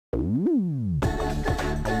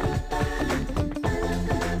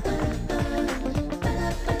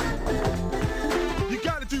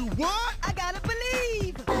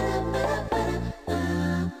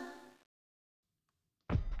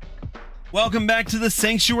welcome back to the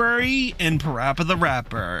Sanctuary and PaRappa the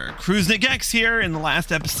Rapper. Crusnik X here. In the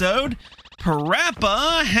last episode,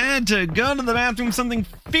 PaRappa had to go to the bathroom something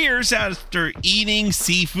fierce after eating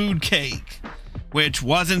seafood cake, which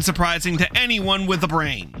wasn't surprising to anyone with a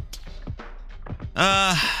brain.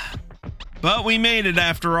 But we made it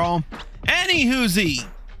after all. Anywhoozy,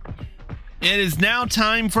 it is now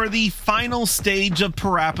time for the final stage of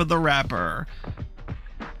PaRappa the Rapper.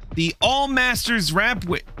 The All Masters rap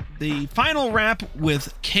with the final rap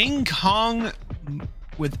with King Kong,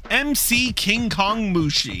 with MC King Kong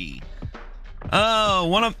Mushi.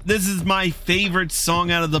 This is my favorite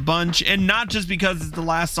song out of the bunch, and not just because it's the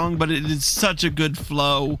last song, but it is such a good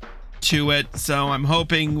flow to it. So I'm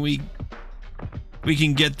hoping we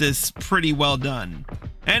can get this pretty well done.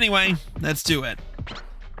 Anyway, let's do it.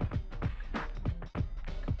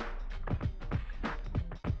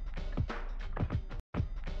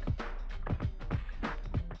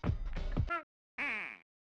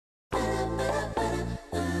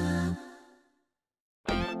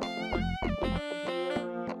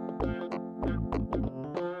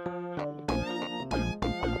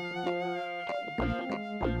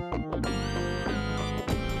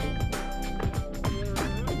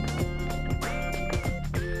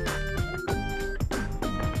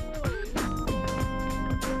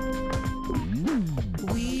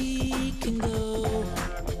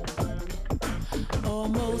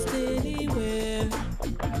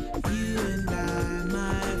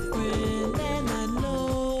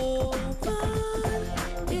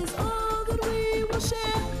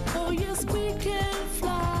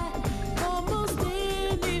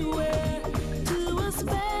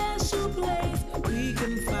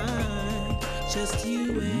 Just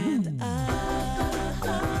you and I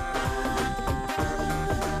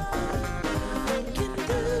can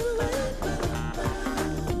do it.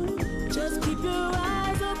 Just keep your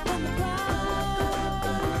eyes up on the prize.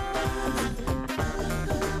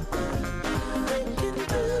 We can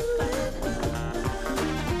do it.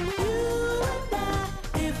 You and I,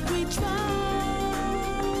 if we try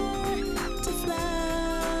to fly.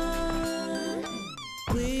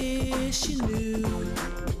 Wish you knew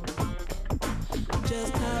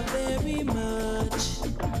just how very much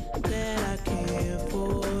that I care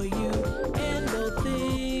for you, and though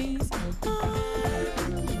things aren't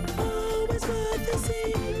always what they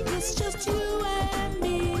seem, it's just you and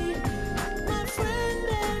me, my friend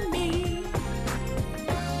and me.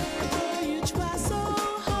 Oh, you try so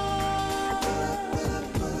hard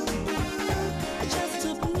just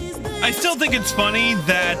to please the I still think it's funny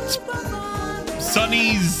that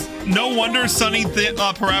Sonny's. No wonder Sonny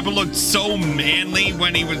thought PaRappa looked so manly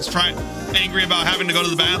when he was angry about having to go to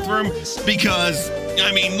the bathroom, because,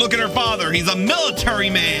 I mean, look at her father. He's a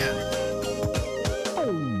military man.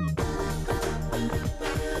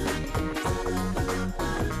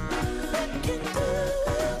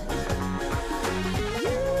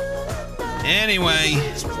 Anyway.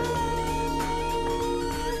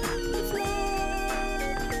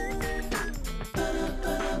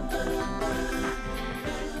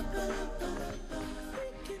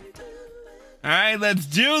 All right, let's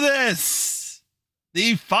do this.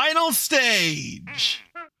 The final stage.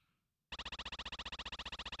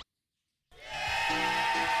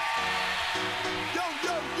 Yo,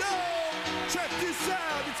 yo, yo, check this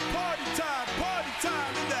out. It's party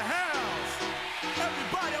time in the house.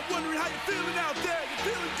 Everybody, I'm wondering how you're feeling out there. You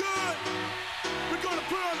feeling good? We're gonna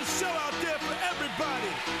put on a show out there for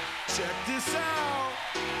everybody. Check this out.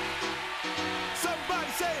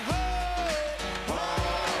 Somebody say ho.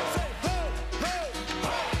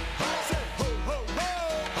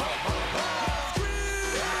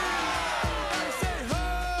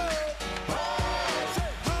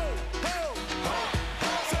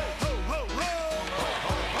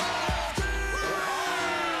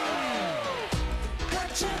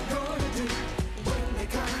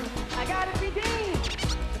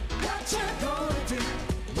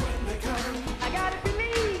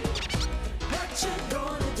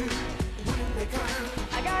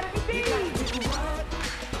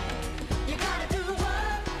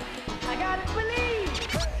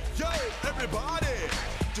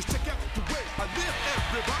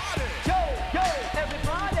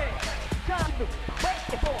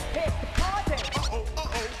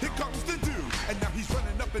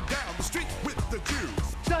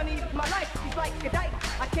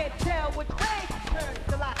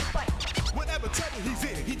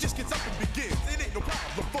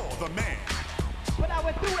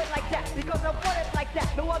 Because I want it like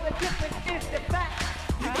that. No other difference is the fact.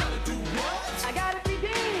 You gotta do what? I gotta be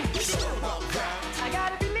deep. You sure about that? I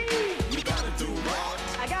gotta believe. You gotta do what?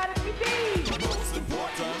 I gotta be deep. Most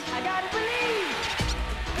important. I gotta believe.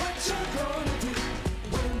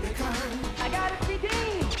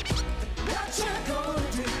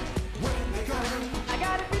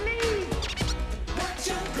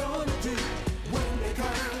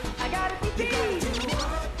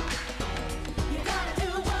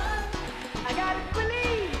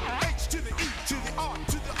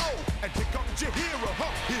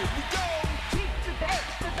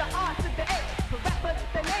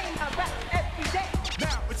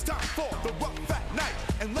 up that night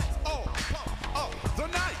and let's all pump up the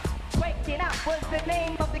night. Waking up was the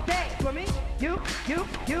name of the game. For me, you,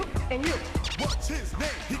 and you. What's his name?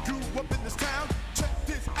 He grew up in this town. Check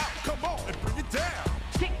this out, come on and bring it down.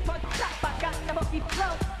 Kick for chop, I got the hooky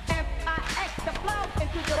flow. M-I-X, the flow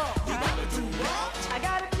into the ball. You gotta do what? I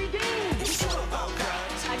gotta redeem. You sure about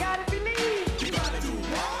that? I gotta believe. You gotta do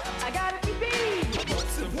what? I gotta believe.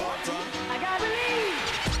 What's important? I gotta believe.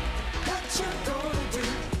 What you gonna do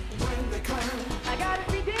when they come? I gotta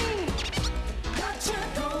redeem. What you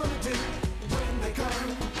gonna do when they come?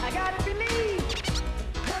 I gotta believe.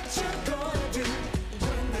 What you gonna do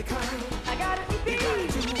when they come? I gotta You gotta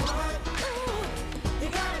believe. do what? You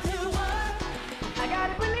gotta do what? I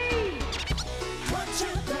gotta believe. What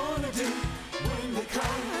you gonna do when they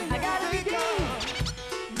come? I gotta redeem.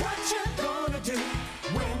 What you gonna do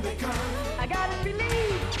when they come? I gotta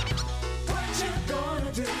believe. What you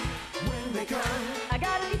gonna do when they come? I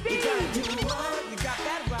gotta You believe. gotta do what? You got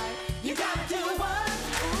that right. You gotta do what?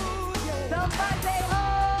 Ooh, yeah. Somebody say ho.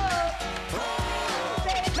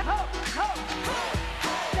 Say ho, ho.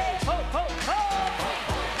 Say ho, ho, ho.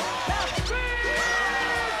 Now scream.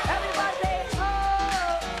 Everybody say ho.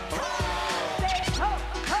 Say ho,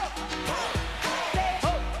 ho. Say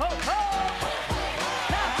ho, ho, ho.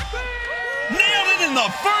 Now scream. Nailed it in the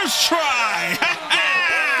first try.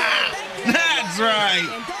 That's right.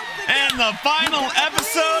 And the final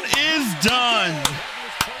episode is done.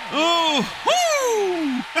 Ooh,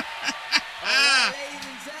 woo.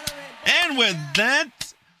 And with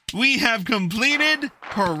that, we have completed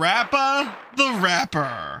PaRappa the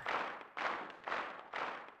Rapper.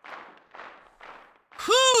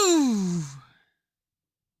 Whew.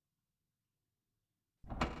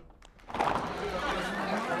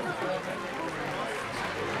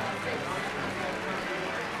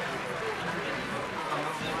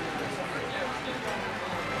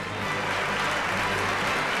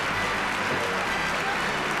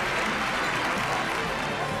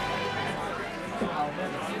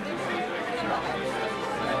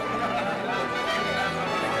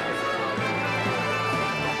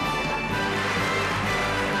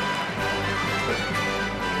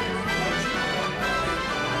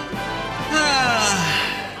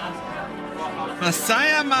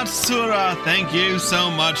 Masaya Matsura, thank you so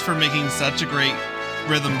much for making such a great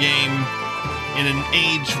rhythm game in an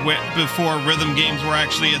age before rhythm games were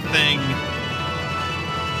actually a thing.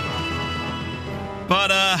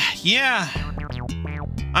 But, yeah.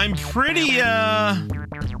 I'm pretty, I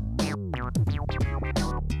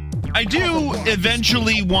do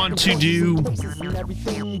eventually want to do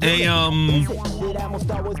a,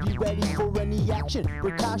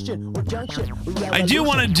 I do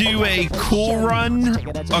want to do a cool run,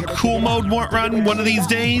 a cool mode run one of these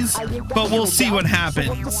days, but we'll see what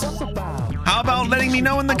happens. How about letting me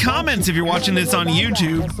know in the comments if you're watching this on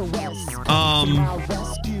YouTube?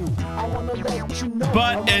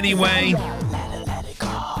 But anyway,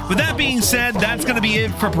 with that being said, that's going to be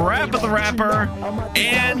it for PaRappa the Rapper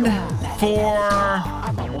and for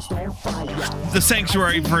the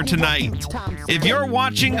Sanctuary for tonight. If you're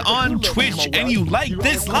watching on Twitch and you like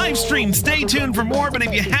this live stream, stay tuned for more. But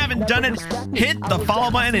if you haven't done it, hit the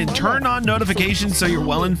follow button and turn on notifications so you're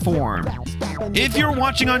well informed. If you're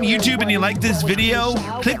watching on YouTube and you like this video,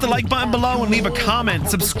 click the like button below and leave a comment.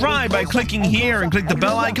 Subscribe by clicking here and click the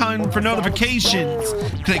bell icon for notifications.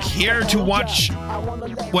 Click here to watch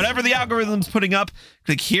whatever the algorithm's putting up.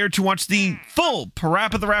 Click here to watch the full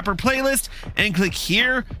PaRappa the Rapper playlist, and click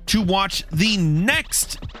here to watch the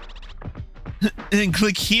next. And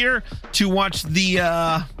click here to watch the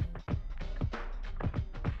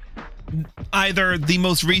either the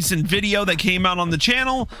most recent video that came out on the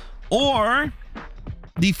channel or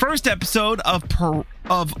the first episode of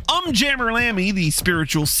Jammer Lammy, the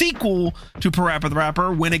spiritual sequel to PaRappa the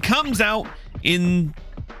Rapper, when it comes out in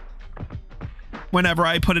whenever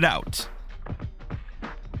I put it out.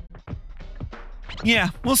 Yeah,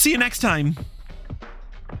 we'll see you next time.